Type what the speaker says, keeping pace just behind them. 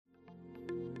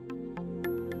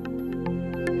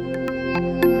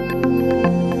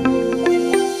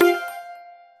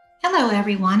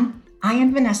everyone. I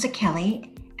am Vanessa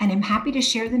Kelly, and I'm happy to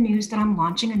share the news that I'm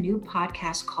launching a new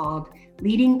podcast called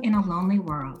Leading in a Lonely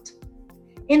World.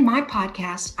 In my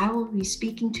podcast, I will be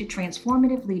speaking to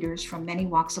transformative leaders from many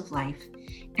walks of life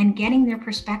and getting their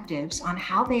perspectives on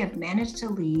how they have managed to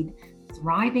lead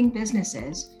thriving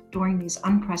businesses during these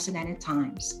unprecedented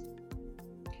times.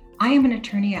 I am an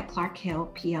attorney at Clark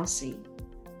Hill PLC.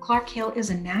 Clark Hill is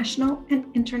a national and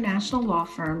international law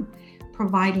firm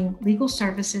providing legal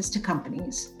services to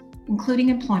companies, including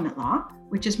employment law,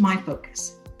 which is my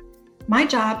focus. My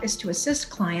job is to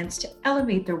assist clients to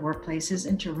elevate their workplaces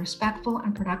into respectful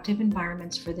and productive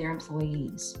environments for their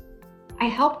employees. I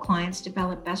help clients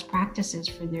develop best practices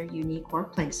for their unique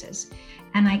workplaces,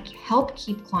 and I help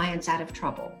keep clients out of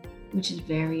trouble, which is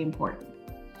very important.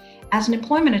 As an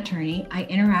employment attorney, I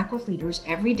interact with leaders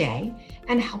every day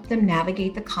and help them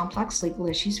navigate the complex legal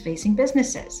issues facing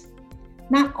businesses.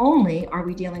 Not only are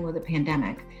we dealing with a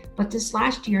pandemic, but this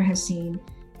last year has seen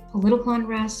political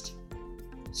unrest,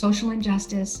 social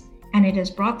injustice, and it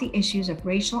has brought the issues of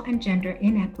racial and gender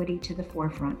inequity to the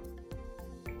forefront.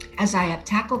 As I have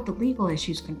tackled the legal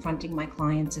issues confronting my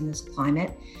clients in this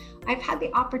climate, I've had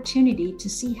the opportunity to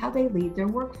see how they lead their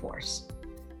workforce.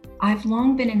 I've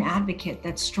long been an advocate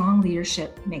that strong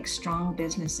leadership makes strong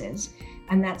businesses,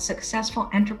 and that successful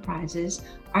enterprises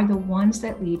are the ones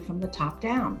that lead from the top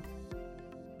down.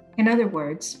 In other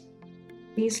words,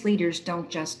 these leaders don't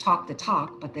just talk the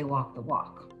talk, but they walk the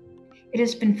walk. It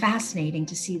has been fascinating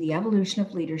to see the evolution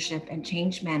of leadership and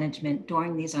change management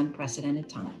during these unprecedented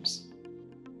times.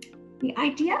 The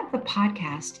idea of the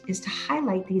podcast is to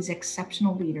highlight these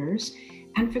exceptional leaders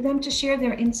and for them to share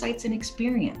their insights and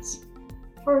experience.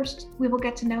 First, we will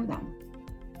get to know them.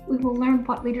 We will learn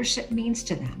what leadership means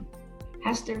to them.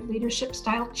 Has their leadership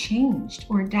style changed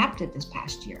or adapted this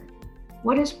past year?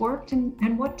 What has worked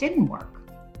and what didn't work?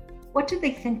 What do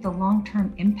they think the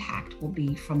long-term impact will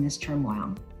be from this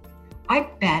turmoil? I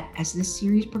bet as this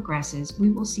series progresses,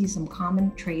 we will see some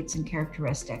common traits and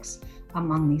characteristics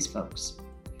among these folks.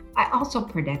 I also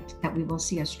predict that we will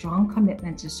see a strong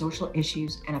commitment to social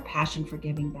issues and a passion for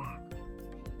giving back.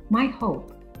 My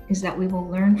hope is that we will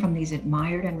learn from these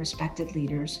admired and respected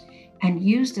leaders and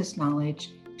use this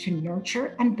knowledge to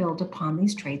nurture and build upon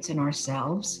these traits in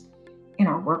ourselves, in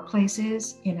our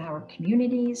workplaces, in our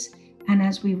communities, and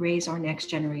as we raise our next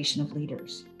generation of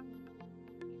leaders.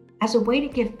 As a way to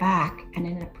give back and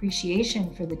in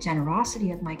appreciation for the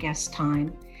generosity of my guest's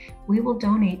time, we will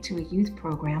donate to a youth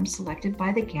program selected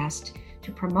by the guest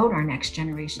to promote our next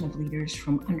generation of leaders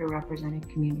from underrepresented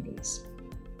communities.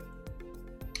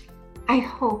 I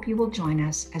hope you will join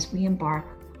us as we embark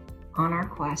on our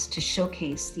quest to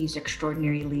showcase these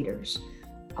extraordinary leaders,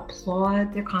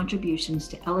 applaud their contributions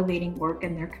to elevating work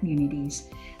in their communities,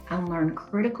 and learn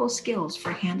critical skills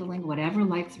for handling whatever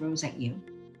life throws at you.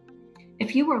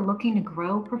 If you are looking to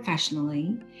grow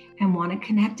professionally and want to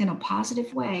connect in a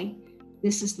positive way,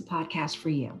 this is the podcast for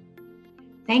you.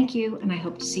 Thank you, and I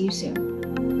hope to see you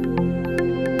soon.